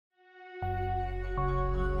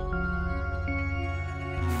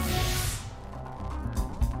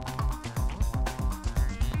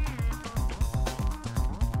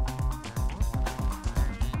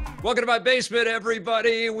Welcome to my basement,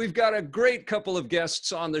 everybody. We've got a great couple of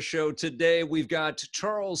guests on the show today. We've got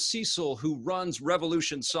Charles Cecil, who runs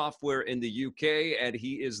Revolution Software in the UK, and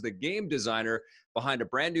he is the game designer behind a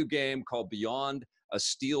brand new game called Beyond a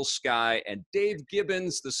Steel Sky. And Dave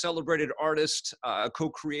Gibbons, the celebrated artist,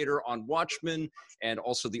 co-creator on Watchmen, and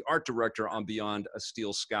also the art director on Beyond a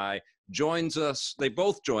Steel Sky, joins us. They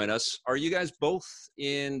both join us. Are you guys both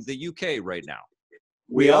in the UK right now?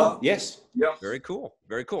 We are, yes. Yeah. Very cool.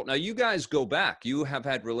 Very cool. Now, you guys go back. You have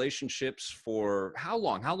had relationships for how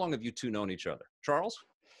long? How long have you two known each other? Charles?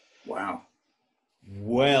 Wow.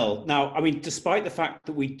 Well, now, I mean, despite the fact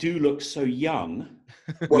that we do look so young.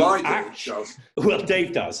 Well, I do, Charles. Well,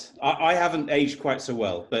 Dave does. I haven't aged quite so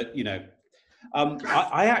well, but, you know.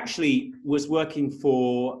 I actually was working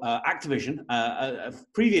for Activision, a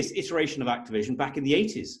previous iteration of Activision back in the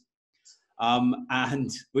 80s.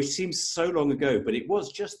 And which seems so long ago, but it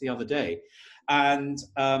was just the other day. And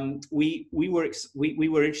we were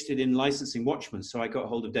interested in licensing Watchmen, so I got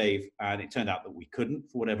hold of Dave, and it turned out that we couldn't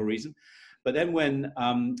for whatever reason. But then when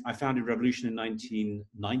I founded Revolution in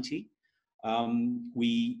 1990,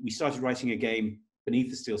 we started writing a game, Beneath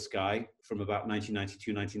the Steel Sky, from about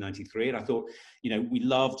 1992, 1993. And I thought, you know, we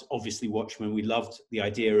loved, obviously, Watchmen. We loved the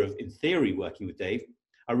idea of, in theory, working with Dave.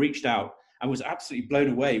 I reached out and was absolutely blown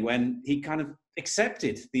away when he kind of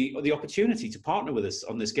accepted the opportunity to partner with us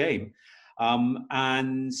on this game.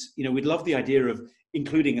 And, you know, we'd love the idea of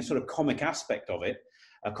including a sort of comic aspect of it,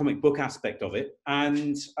 a comic book aspect of it.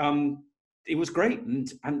 And it was great.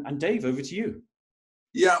 And Dave, over to you.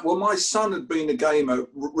 Yeah, well, my son had been a gamer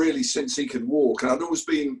really since he could walk, and I'd always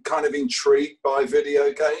been kind of intrigued by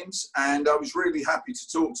video games, and I was really happy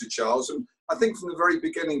to talk to Charles. And I think from the very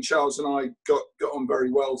beginning, Charles and I got on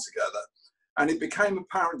very well together. And it became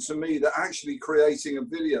apparent to me that actually creating a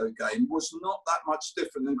video game was not that much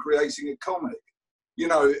different than creating a comic, you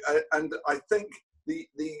know. And I think the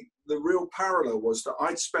real parallel was that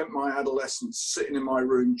I'd spent my adolescence sitting in my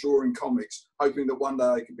room drawing comics, hoping that one day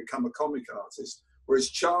I could become a comic artist, whereas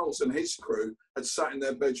Charles and his crew had sat in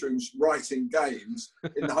their bedrooms writing games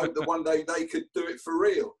in the hope that one day they could do it for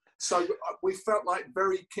real. So we felt like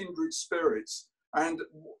very kindred spirits. And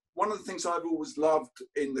one of the things I've always loved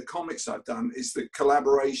in the comics I've done is the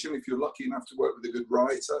collaboration. If you're lucky enough to work with a good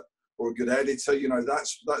writer or a good editor, you know,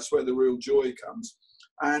 that's where the real joy comes.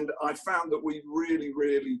 And I found that we really,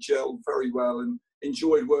 really gelled very well and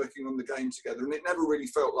enjoyed working on the game together. And it never really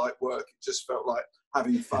felt like work. It just felt like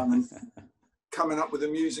having fun and coming up with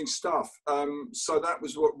amusing stuff. So that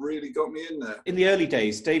was what really got me in there. In the early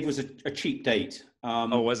days, Dave was a cheap date.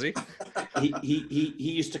 Was he? he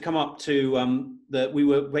used to come up to we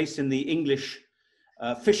were based in the English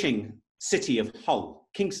fishing city of Hull,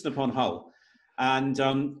 Kingston upon Hull, and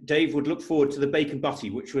Dave would look forward to the bacon butty,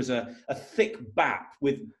 which was a thick bap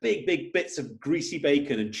with big bits of greasy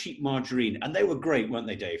bacon and cheap margarine, and they were great, weren't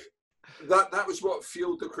they, Dave? That was what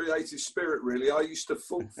fueled the creative spirit, really. I used to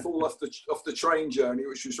fall off the train journey,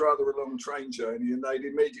 which was rather a long train journey, and they'd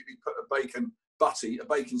immediately put a bacon butty, a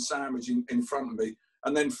bacon sandwich in front of me,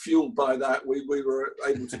 and then fueled by that, we were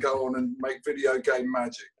able to go on and make video game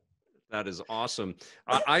magic. That is awesome.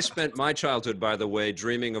 I spent my childhood, by the way,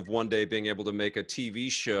 dreaming of one day being able to make a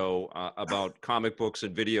TV show about comic books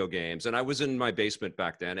and video games. And I was in my basement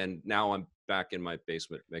back then, and now I'm back in my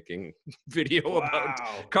basement making video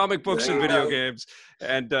about comic books and video games,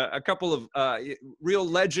 and a couple of real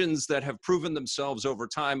legends that have proven themselves over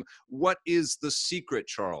time. What is the secret,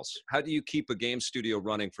 Charles? How do you keep a game studio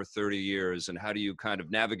running for 30 years, and how do you kind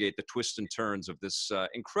of navigate the twists and turns of this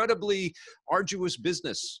incredibly arduous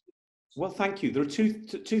business? Well, thank you. There are two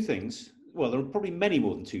things. Well, there are probably many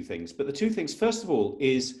more than two things, but the two things, first of all,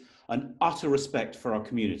 is an utter respect for our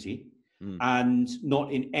community and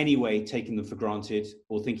not in any way taking them for granted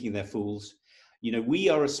or thinking they're fools. You know, we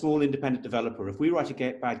are a small independent developer. If we write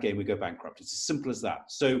a bad game, we go bankrupt. It's as simple as that.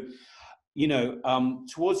 So, you know,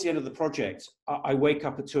 towards the end of the project, I wake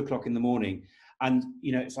up at 2 o'clock in the morning and,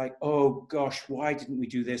 you know, it's like, oh gosh, why didn't we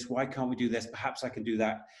do this? Why can't we do this? Perhaps I can do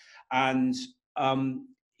that. And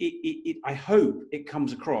I hope it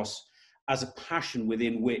comes across as a passion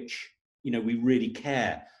within which, you know, we really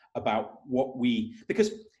care about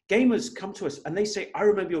because gamers come to us and they say, I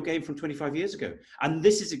remember your game from 25 years ago. And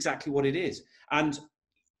this is exactly what it is. And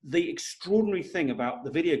the extraordinary thing about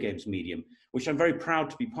the video games medium, which I'm very proud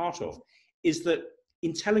to be part of, is that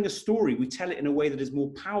in telling a story, we tell it in a way that is more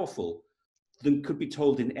powerful than could be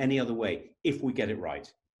told in any other way, if we get it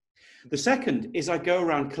right. The second is I go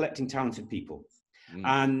around collecting talented people.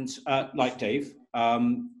 And like Dave, I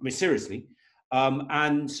mean, seriously,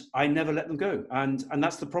 and I never let them go. And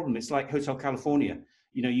that's the problem. It's like Hotel California.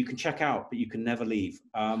 you know, you can check out, but you can never leave.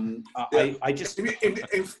 Yeah. I just,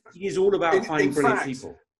 he is all about finding brilliant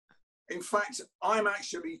people. In fact, I'm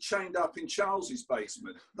actually chained up in Charles's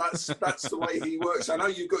basement. That's the way he works. I know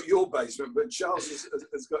you've got your basement, but Charles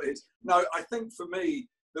has got his. No, I think for me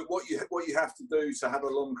that what you have to do to have a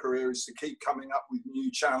long career is to keep coming up with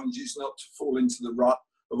new challenges, not to fall into the rut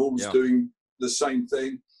of always doing the same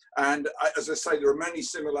thing. And as I say, there are many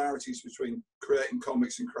similarities between creating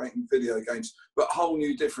comics and creating video games, but whole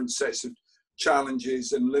new different sets of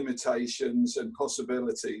challenges and limitations and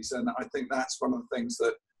possibilities. And I think that's one of the things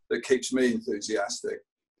that keeps me enthusiastic.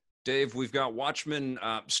 Dave, we've got Watchmen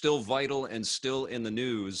still vital and still in the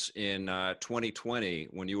news in 2020.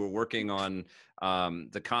 When you were working on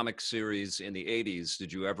the comic series in the 80s,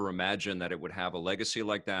 did you ever imagine that it would have a legacy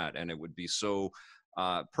like that and it would be so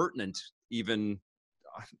pertinent even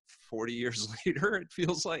 40 years later? It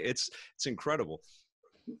feels like it's incredible.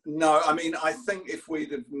 No, I mean, I think if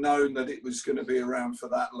we'd have known that it was going to be around for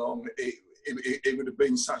that long, it would have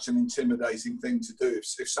been such an intimidating thing to do.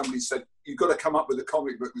 If somebody said, you've got to come up with a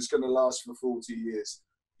comic book that's going to last for 40 years,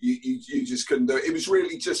 you just couldn't do it. It was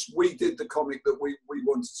really just, we did the comic that we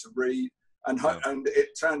wanted to read, and it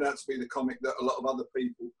turned out to be the comic that a lot of other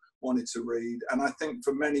people wanted to read. And I think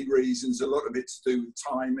for many reasons, a lot of it to do with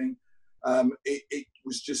timing. It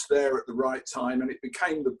was just there at the right time, and it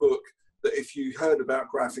became the book that if you heard about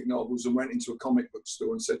graphic novels and went into a comic book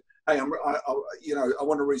store and said, hey, I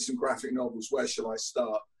want to read some graphic novels, where shall I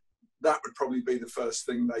start? That would probably be the first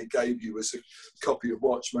thing they gave you as a copy of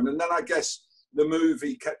Watchmen. And then I guess the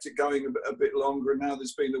movie kept it going a bit longer, and now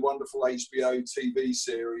there's been the wonderful HBO TV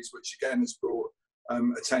series, which again has brought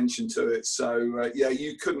attention to it. So yeah,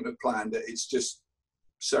 you couldn't have planned it. It's just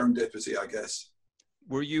serendipity, I guess.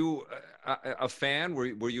 Were you a fan?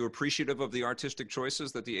 Were you appreciative of the artistic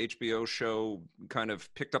choices that the HBO show kind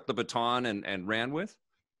of picked up the baton and ran with?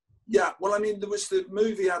 Yeah, well, I mean, there was the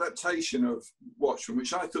movie adaptation of Watchmen,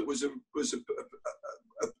 which I thought was a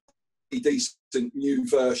decent new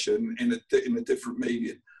version in a different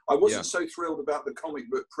medium. I wasn't so thrilled about the comic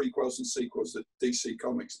book prequels and sequels that DC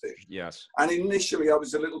Comics did. Yes. And initially, I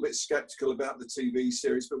was a little bit skeptical about the TV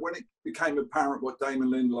series, but when it became apparent what Damon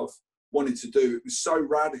Lindelof wanted to do, it was so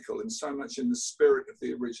radical and so much in the spirit of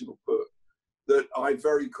the original book that I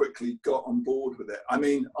very quickly got on board with it. I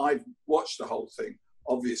mean, I've watched the whole thing.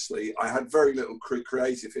 Obviously, I had very little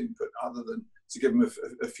creative input other than to give them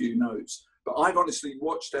a few notes. But I've honestly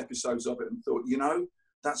watched episodes of it and thought, you know,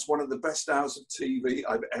 that's one of the best hours of TV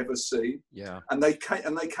I've ever seen. Yeah. And they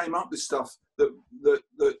came up with stuff that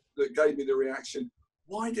gave me the reaction,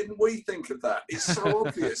 why didn't we think of that? It's so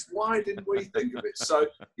obvious. Why didn't we think of it? So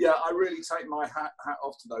yeah, I really take my hat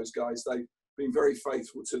off to those guys. They've been very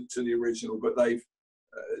faithful to the original, but they've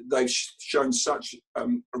shown such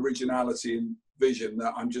originality and vision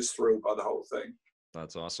that I'm just thrilled by the whole thing.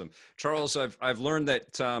 That's awesome. Charles, I've learned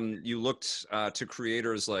that you looked to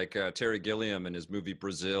creators like Terry Gilliam and his movie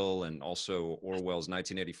Brazil, and also Orwell's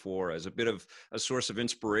 1984 as a bit of a source of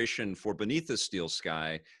inspiration for Beneath the Steel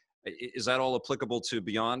Sky. Is that all applicable to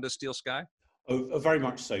Beyond the Steel Sky? Oh, very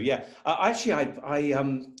much so. Yeah. Actually,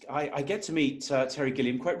 I get to meet Terry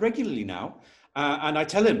Gilliam quite regularly now, and I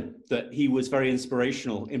tell him that he was very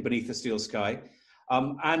inspirational in Beneath the Steel Sky,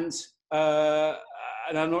 and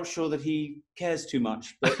I'm not sure that he cares too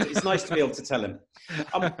much, but it's nice to be able to tell him.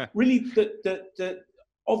 Really,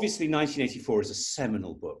 obviously 1984 is a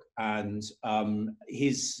seminal book, and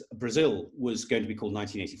his Brazil was going to be called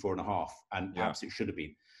 1984 and a half, and perhaps it should have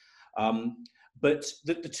been. But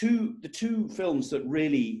the two films that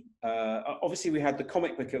really, obviously we had the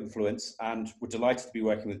comic book influence, and we're delighted to be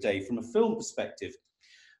working with Dave. From a film perspective,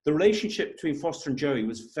 the relationship between Foster and Joey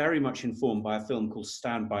was very much informed by a film called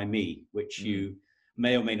Stand By Me, which you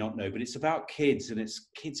may or may not know, but it's about kids, and it's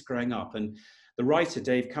kids growing up. And the writer,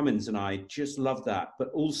 Dave Cummins, and I just loved that, but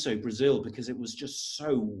also Brazil, because it was just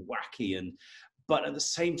so wacky, but at the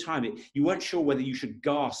same time, you weren't sure whether you should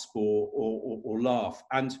gasp or laugh.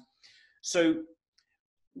 And so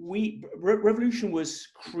Revolution was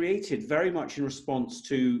created very much in response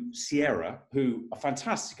to Sierra, who are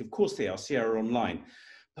fantastic. Of course they are, Sierra Online.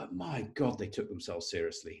 But my God, they took themselves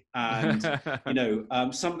seriously. And,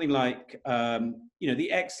 something like,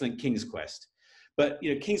 the excellent King's Quest. But,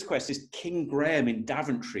 King's Quest is King Graham in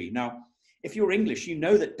Daventry. Now, if you're English, you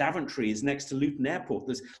know that Daventry is next to Luton Airport.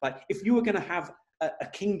 There's if you were going to have a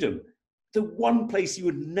kingdom, the one place you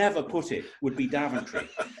would never put it would be Daventry.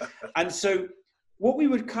 And so what we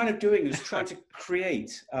were kind of doing was trying to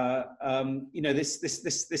create,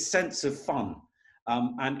 this sense of fun,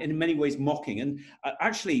 and in many ways mocking. And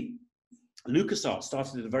actually, LucasArts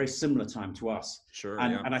started at a very similar time to us. Sure.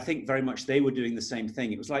 And I think very much they were doing the same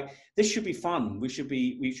thing. It was like, this should be fun. We should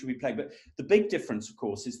be playing. But the big difference, of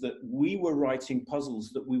course, is that we were writing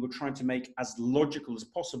puzzles that we were trying to make as logical as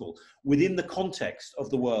possible within the context of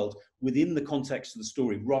the world, within the context of the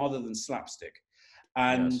story, rather than slapstick.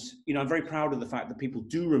 And, Yes. I'm very proud of the fact that people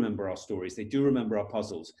do remember our stories. They do remember our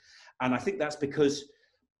puzzles. And I think that's because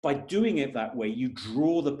by doing it that way, you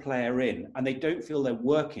draw the player in and they don't feel they're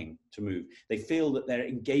working to move. They feel that they're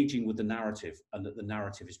engaging with the narrative and that the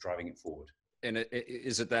narrative is driving it forward. And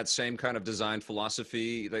is it that same kind of design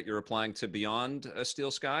philosophy that you're applying to Beyond Steel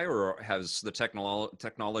Sky, or has the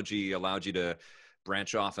technology allowed you to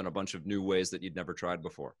branch off in a bunch of new ways that you'd never tried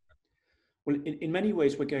before? Well, in many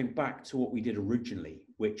ways, we're going back to what we did originally,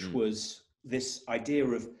 which was this idea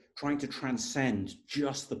of trying to transcend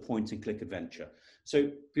just the point and click adventure.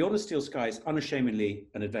 So Beyond the Steel Sky is unashamedly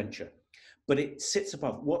an adventure, but it sits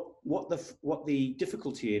above what the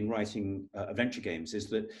difficulty in writing adventure games is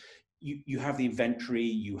that you have the inventory,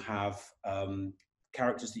 you have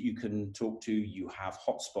characters that you can talk to, you have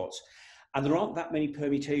hotspots, and there aren't that many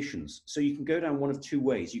permutations. So you can go down one of two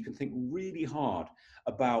ways. You can think really hard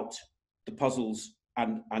about the puzzles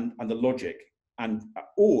and the logic,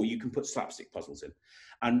 or you can put slapstick puzzles in.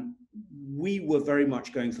 And we were very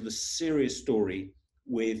much going for the serious story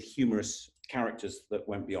with humorous characters that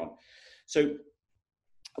went beyond. So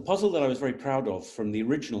a puzzle that I was very proud of from the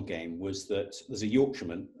original game was that there's a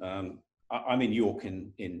Yorkshireman. I'm in York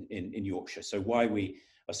in Yorkshire. So why we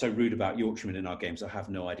are so rude about Yorkshiremen in our games, I have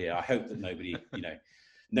no idea. I hope that nobody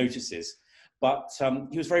notices. But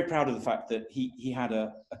he was very proud of the fact that he had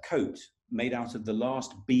a coat made out of the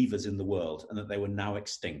last beavers in the world and that they were now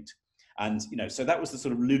extinct. And, so that was the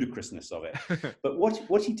sort of ludicrousness of it. But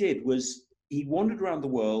what he did was he wandered around the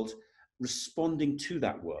world responding to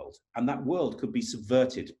that world, and that world could be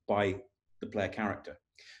subverted by the player character.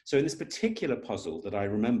 So in this particular puzzle that I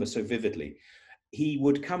remember so vividly, he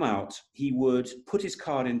would come out, he would put his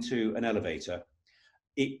card into an elevator.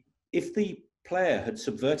 If the player had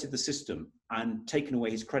subverted the system and taken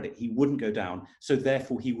away his credit, he wouldn't go down, so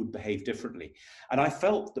therefore he would behave differently. And I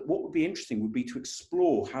felt that what would be interesting would be to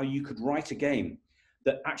explore how you could write a game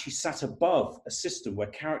that actually sat above a system where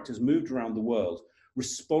characters moved around the world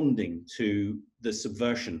responding to the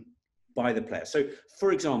subversion by the player. So,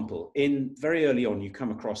 for example, very early on, you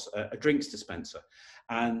come across a drinks dispenser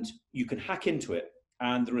and you can hack into it,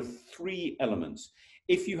 and there are three elements.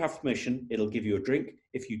 If you have permission, it'll give you a drink.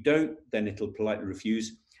 If you don't, then it'll politely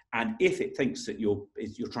refuse. And if it thinks that you're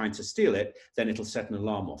trying to steal it, then it'll set an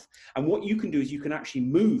alarm off. And what you can do is you can actually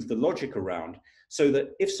move the logic around so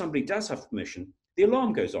that if somebody does have permission, the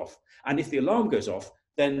alarm goes off. And if the alarm goes off,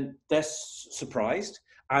 then they're surprised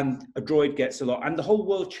and a droid gets a lot, and the whole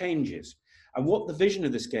world changes. And what the vision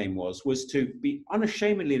of this game was to be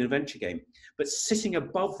unashamedly an adventure game, but sitting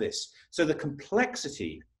above this. So the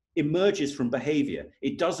complexity emerges from behavior.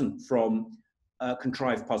 It doesn't from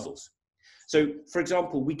contrived puzzles. So, for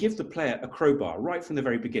example, we give the player a crowbar right from the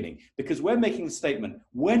very beginning, because we're making the statement,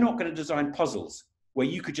 we're not going to design puzzles where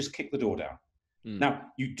you could just kick the door down. Now,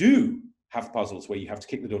 you do have puzzles where you have to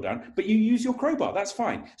kick the door down, but you use your crowbar, that's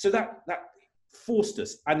fine. So that forced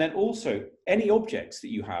us. And then also, any objects that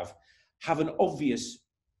you have an obvious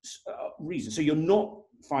reason. So you're not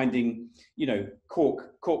finding,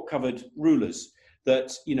 cork-covered rulers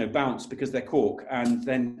that, bounce because they're cork and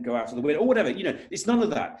then go out of the window or whatever. It's none of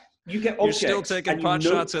that. You get objects. You're still taking pot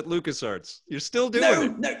shots at LucasArts. You're still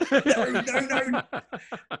doing it. No.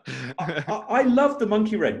 I love the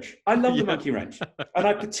monkey wrench. I love the monkey wrench. And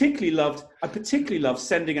I particularly loved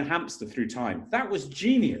sending a hamster through time. That was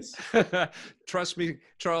genius. Trust me,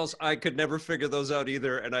 Charles, I could never figure those out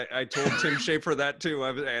either. And I told Tim Schafer that too,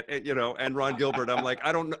 and Ron Gilbert. I'm like,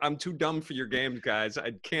 I'm too dumb for your games, guys.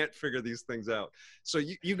 I can't figure these things out. So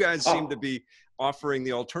you guys seem to be offering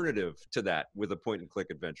the alternative to that with a point and click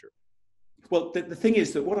adventure. Well, the thing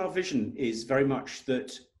is that what our vision is very much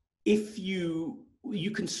that if you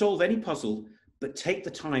can solve any puzzle, but take the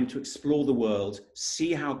time to explore the world,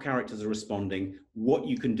 see how characters are responding, what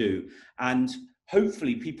you can do, and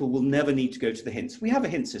hopefully people will never need to go to the hints. We have a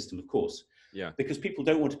hint system, of course, because people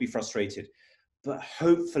don't want to be frustrated. But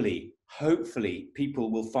hopefully people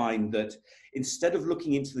will find that instead of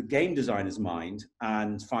looking into the game designer's mind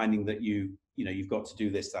and finding that you've got to do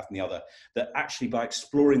this, that, and the other, that actually by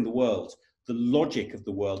exploring the world, the logic of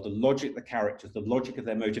the world, the logic of the characters, the logic of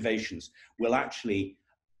their motivations will actually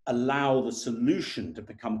allow the solution to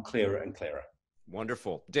become clearer and clearer.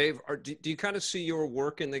 Wonderful. Dave, do you kind of see your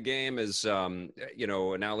work in the game as,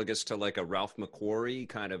 analogous to like a Ralph McQuarrie,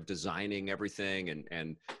 kind of designing everything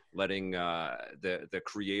and letting the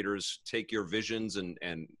creators take your visions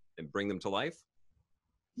and bring them to life?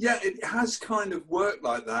 Yeah, it has kind of worked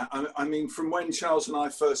like that. I mean, from when Charles and I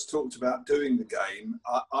first talked about doing the game,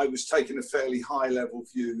 I was taking a fairly high level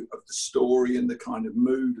view of the story and the kind of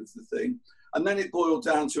mood of the thing. And then it boiled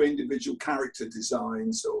down to individual character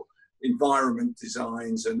designs or environment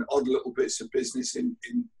designs and odd little bits of business in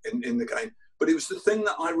the game. But it was the thing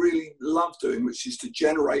that I really love doing, which is to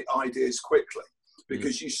generate ideas quickly,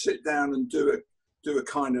 because you sit down and do a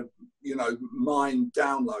kind of, mind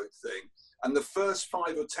download thing. And the first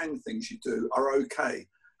 5 or 10 things you do are okay.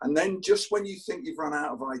 And then just when you think you've run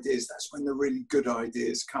out of ideas, that's when the really good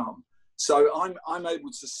ideas come. So I'm able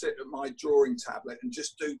to sit at my drawing tablet and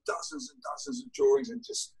just do dozens and dozens of drawings and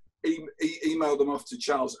just email them off to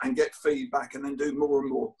Charles and get feedback and then do more and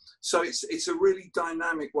more. So it's a really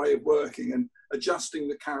dynamic way of working and adjusting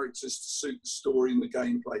the characters to suit the story and the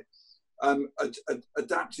gameplay.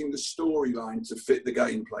 Adapting the storyline to fit the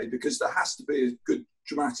gameplay, because there has to be a good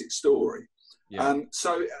dramatic story. Yeah.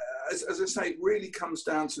 So as I say, it really comes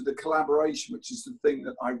down to the collaboration, which is the thing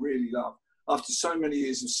that I really love. After so many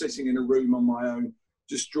years of sitting in a room on my own,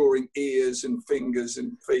 just drawing ears and fingers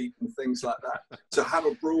and feet and things like that, to have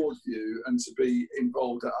a broad view and to be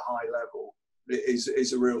involved at a high level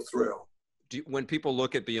is a real thrill. When people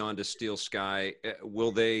look at Beyond a Steel Sky,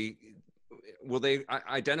 will they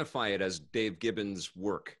identify it as Dave Gibbons'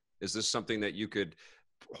 work? Is this something that you could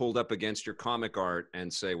hold up against your comic art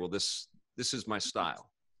and say, well, this is my style?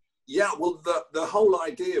 Yeah, well, the whole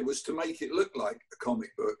idea was to make it look like a comic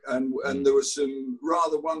book, and there were some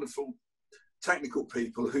rather wonderful technical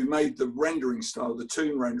people who made the rendering style, the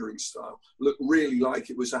toon rendering style, look really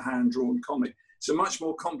like it was a hand-drawn comic. It's a much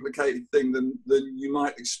more complicated thing than you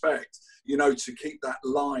might expect, to keep that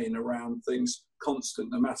line around things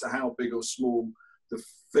constant, no matter how big or small the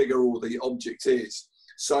figure or the object is.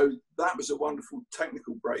 So that was a wonderful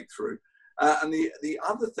technical breakthrough. And the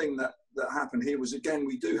other thing that happened here was, again,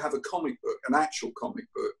 we do have a comic book, an actual comic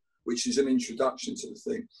book, which is an introduction to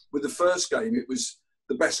the thing. With the first game, it was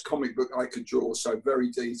the best comic book I could draw, so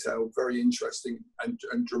very detailed, very interesting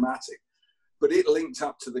and dramatic. But it linked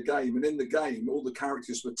up to the game, and in the game, all the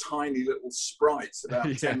characters were tiny little sprites, about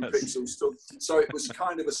 10 pixels tall. So it was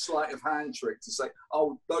kind of a sleight of hand trick to say,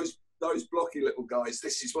 oh, those blocky little guys,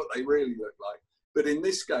 this is what they really look like. But in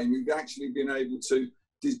this game, we've actually been able to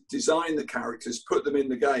design the characters, put them in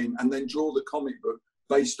the game, and then draw the comic book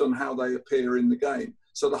based on how they appear in the game.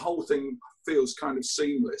 So the whole thing feels kind of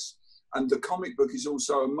seamless. And the comic book is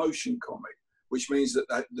also a motion comic, which means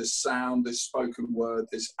that there's sound, there's spoken word,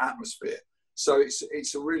 there's atmosphere. So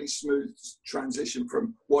it's a really smooth transition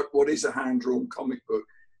from what is a hand-drawn comic book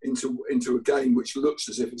into a game which looks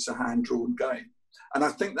as if it's a hand-drawn game. And I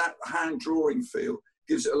think that hand-drawing feel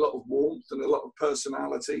gives it a lot of warmth and a lot of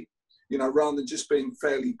personality, rather than just being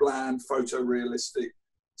fairly bland, photorealistic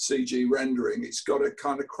CG rendering. It's got a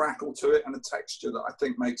kind of crackle to it and a texture that I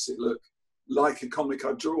think makes it look like a comic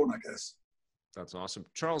I've drawn, I guess. That's awesome.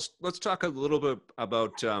 Charles, let's talk a little bit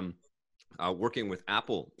about working with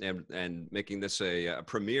Apple and making this a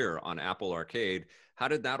premiere on Apple Arcade. How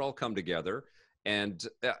did that all come together? And,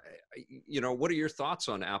 what are your thoughts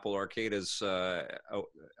on Apple Arcade as a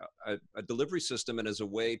delivery system and as a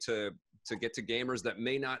way to get to gamers that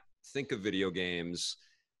may not think of video games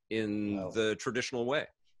in the traditional way?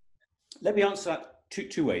 Let me answer that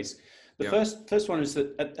two ways. The first one is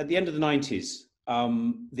that at the end of the 90s,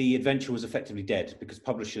 the adventure was effectively dead because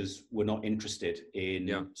publishers were not interested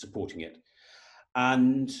in supporting it.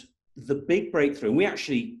 And the big breakthrough, and we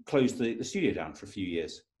actually closed the studio down for a few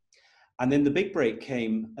years. And then the big break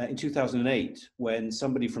came in 2008 when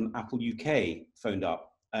somebody from Apple UK phoned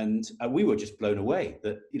up, and we were just blown away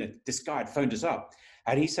that, this guy had phoned us up,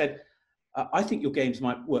 and he said, I think your games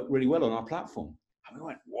might work really well on our platform. And we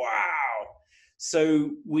went, wow.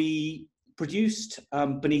 So we produced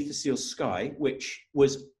Beneath the Steel Sky, which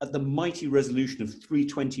was at the mighty resolution of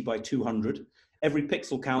 320 by 200. Every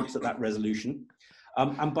pixel counts at that resolution.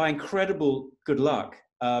 And by incredible good luck,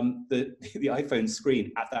 the iPhone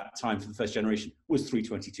screen at that time for the first generation was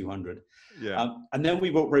 320/200. And then we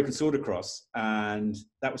brought Broken Sword across, and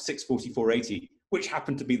that was 640/480, which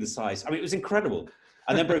happened to be the size. I mean, it was incredible.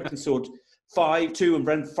 And then Broken Sword 2 and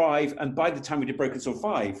Bren 5, and by the time we did Broken Sword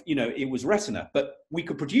 5, it was Retina, but we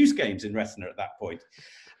could produce games in Retina at that point.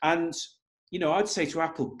 And I'd say to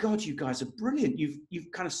Apple, God, you guys are brilliant.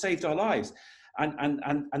 You've kind of saved our lives.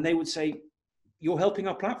 And they would say, you're helping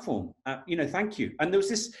our platform. Thank you. And there was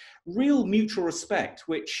this real mutual respect,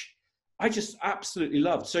 which I just absolutely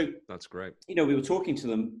loved. So that's great. You know, we were talking to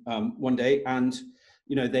them one day, and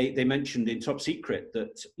you know, they mentioned in Top Secret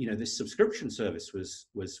that, you know, this subscription service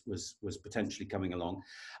was potentially coming along.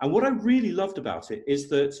 And what I really loved about it is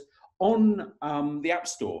that on the App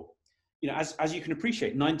Store, you know, as you can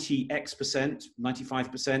appreciate, 90%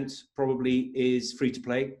 95% probably is free to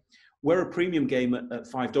play. We're a premium game at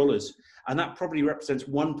 $5, and that probably represents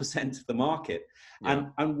 1% of the market. Yeah.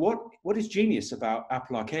 And what is genius about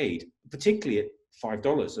Apple Arcade, particularly at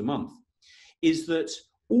 $5 a month, is that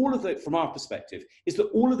all of it, from our perspective, is that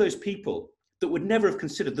all of those people that would never have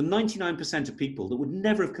considered, the 99% of people that would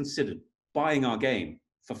never have considered buying our game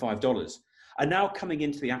for $5, are now coming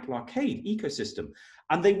into the Apple Arcade ecosystem,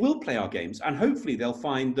 and they will play our games, and hopefully they'll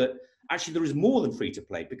find that actually there is more than free to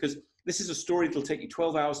play, because this is a story that'll take you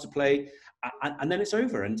 12 hours to play, and then it's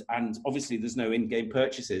over. And obviously there's no in-game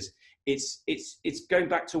purchases. It's going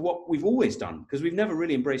back to what we've always done, because we've never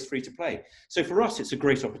really embraced free to play. So for us, it's a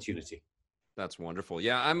great opportunity. That's wonderful.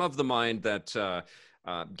 Yeah, I'm of the mind that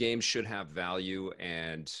games should have value,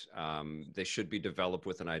 and they should be developed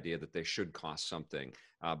with an idea that they should cost something.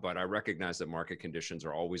 But I recognize that market conditions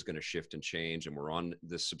are always going to shift and change, and we're on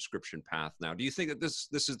this subscription path now. Do you think that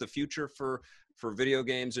this is the future for video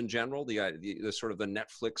games in general? The sort of the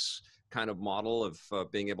Netflix kind of model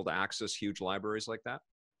of being able to access huge libraries like that?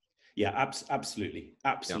 Yeah, absolutely.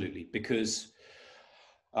 Yeah. Because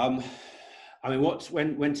I mean,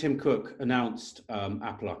 when Tim Cook announced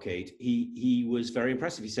Apple Arcade, he was very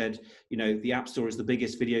impressive. He said, you know, the App Store is the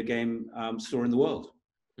biggest video game store in the world.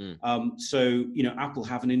 So, you know, Apple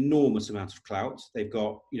have an enormous amount of clout. They've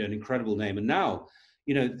got, you know, an incredible name. And now,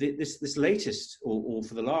 you know, this latest, or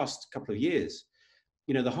for the last couple of years,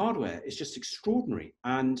 you know, the hardware is just extraordinary.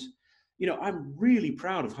 And, you know, I'm really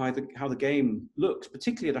proud of how the game looks,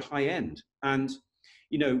 particularly at a high end. And,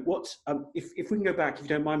 you know, what if we can go back, if you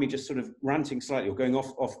don't mind me just sort of ranting slightly or going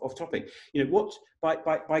off topic, you know, what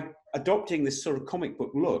by adopting this sort of comic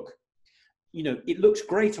book look, you know, it looks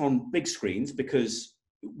great on big screens, because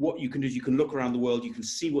what you can do is you can look around the world, you can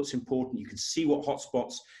see what's important, you can see what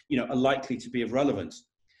hotspots, you know, are likely to be of relevance.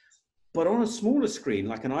 But on a smaller screen,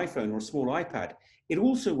 like an iPhone or a small iPad, it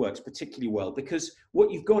also works particularly well, because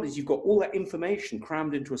what you've got is you've got all that information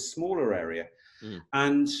crammed into a smaller area.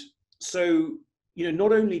 And so, you know,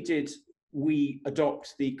 not only did we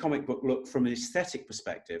adopt the comic book look from an aesthetic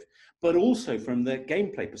perspective, but also from the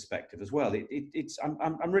gameplay perspective as well.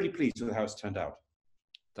 I'm really pleased with how it's turned out.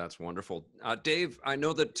 That's wonderful. Dave, I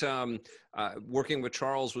know that working with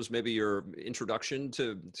Charles was maybe your introduction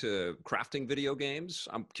to crafting video games.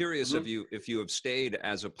 I'm curious if you have stayed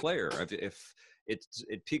as a player, if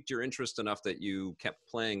it piqued your interest enough that you kept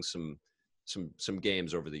playing some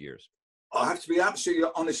games over the years. I have to be absolutely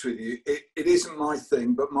honest with you. It isn't my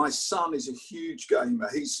thing, but my son is a huge gamer.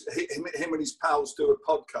 Him and his pals do a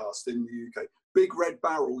podcast in the UK, Big Red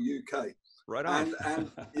Barrel UK. Right on.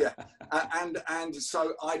 And yeah, and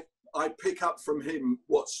so I pick up from him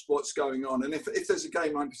what's going on, and if there's a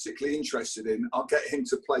game I'm particularly interested in, I'll get him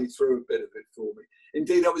to play through a bit of it for me.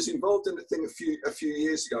 Indeed, I was involved in a thing a few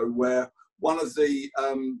years ago where one of the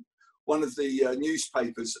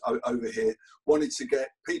newspapers over here wanted to get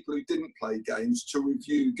people who didn't play games to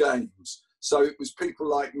review games. So it was people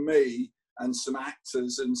like me and some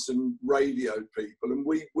actors and some radio people, and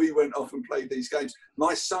we went off and played these games.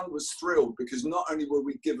 My son was thrilled, because not only were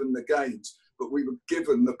we given the games, but we were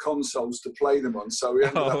given the consoles to play them on. So we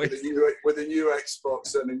ended up with a new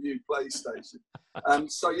Xbox and a new PlayStation.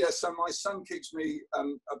 So my son keeps me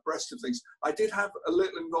abreast of things. I did have a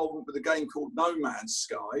little involvement with a game called No Man's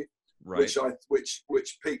Sky, right,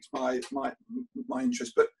 which piqued my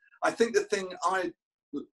interest. But I think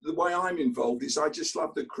the way I'm involved is I just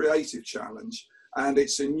love the creative challenge, and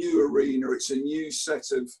it's a new arena. It's a new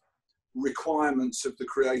set of requirements of the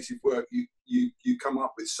creative work you come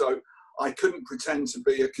up with. So I couldn't pretend to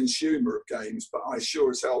be a consumer of games, but I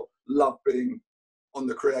sure as hell love being on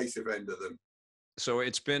the creative end of them. So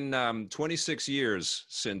it's been 26 years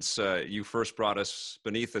since you first brought us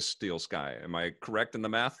Beneath a Steel Sky. Am I correct in the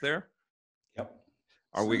math there? Yep.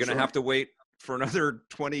 Are we going to have to wait for another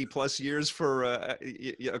 20 plus years for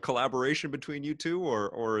a collaboration between you two,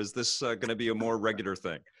 or is this going to be a more regular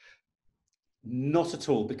thing? Not at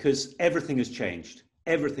all, because everything has changed.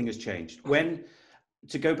 Everything has changed.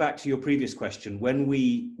 To go back to your previous question, when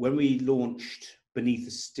we launched Beneath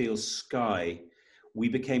a Steel Sky, we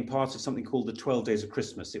became part of something called the 12 Days of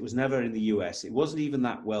Christmas. It was never in the US. It wasn't even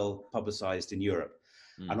that well publicized in Europe.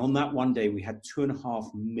 And on that one day, we had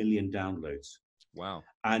 2.5 million downloads. Wow.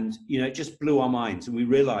 And, you know, it just blew our minds. And we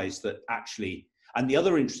realized that actually, and the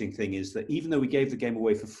other interesting thing is that even though we gave the game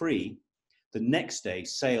away for free, the next day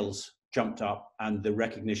sales jumped up, and the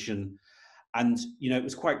recognition. And, it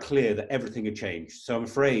was quite clear that everything had changed. So I'm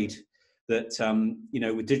afraid that,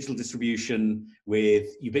 with digital distribution,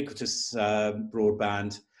 with ubiquitous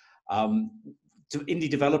broadband, indie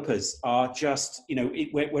developers are just,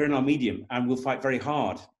 we're in our medium, and we'll fight very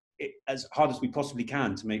hard, as hard as we possibly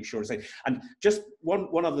can, to make sure it's safe. And just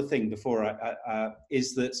one other thing before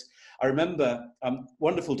is that I remember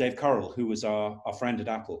wonderful Dave Currell, who was our friend at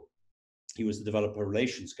Apple. He was the developer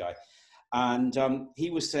relations guy. And he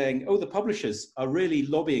was saying, the publishers are really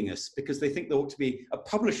lobbying us because they think there ought to be a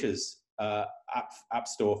publisher's app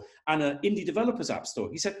store and an indie developer's app store.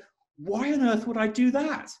 He said, why on earth would I do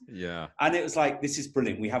that? Yeah. And it was like, this is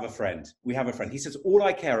brilliant. We have a friend. He says, all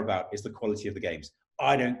I care about is the quality of the games.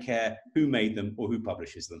 I don't care who made them or who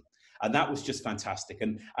publishes them. And that was just fantastic.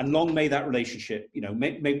 And long may that relationship,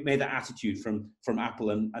 may that attitude from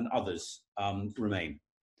Apple and others remain.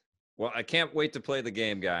 Well, I can't wait to play the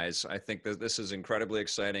game, guys. I think that this is incredibly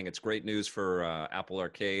exciting. It's great news for Apple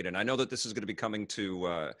Arcade. And I know that this is going to be coming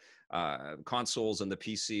to consoles and the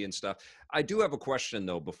PC and stuff. I do have a question,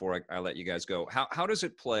 though, before I let you guys go. How does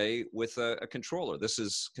it play with a controller? This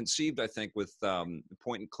is conceived, I think, with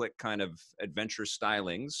point-and-click kind of adventure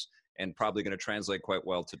stylings and probably going to translate quite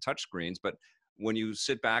well to touchscreens. But when you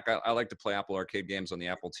sit back, I like to play Apple Arcade games on the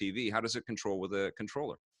Apple TV. How does it control with a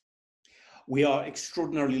controller? We are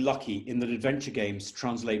extraordinarily lucky in that adventure games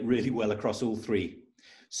translate really well across all three.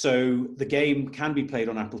 So the game can be played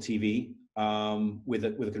on Apple TV with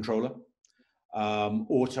a controller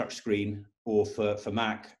or touchscreen, or for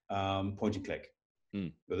Mac, point and click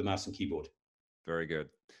with a mouse and keyboard. Very good.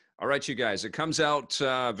 All right, you guys. It comes out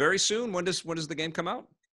very soon. When does the game come out?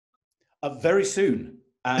 Very soon.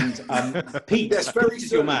 And Pete, yes, very Pete is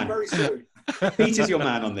soon, your man. Very soon. Pete is your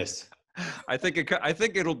man on this. I think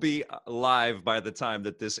it'll be live by the time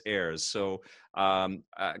that this airs. So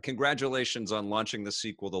congratulations on launching the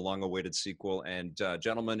sequel, the long-awaited sequel. And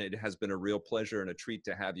gentlemen, it has been a real pleasure and a treat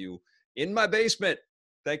to have you in my basement.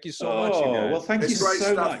 Thank you so much, you guys. Well, thank you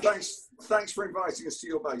so much. Thanks for inviting us to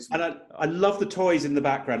your basement. And I love the toys in the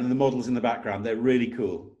background and the models in the background. They're really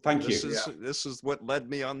cool. Thank you. This is what led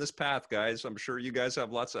me on this path, guys. I'm sure you guys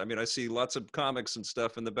have I see lots of comics and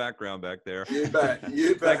stuff in the background back there. You bet.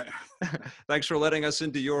 You bet. Thanks for letting us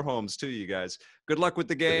into your homes too, you guys. Good luck with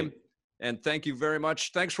the game. And thank you very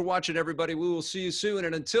much. Thanks for watching, everybody. We will see you soon.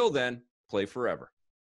 And until then, play forever.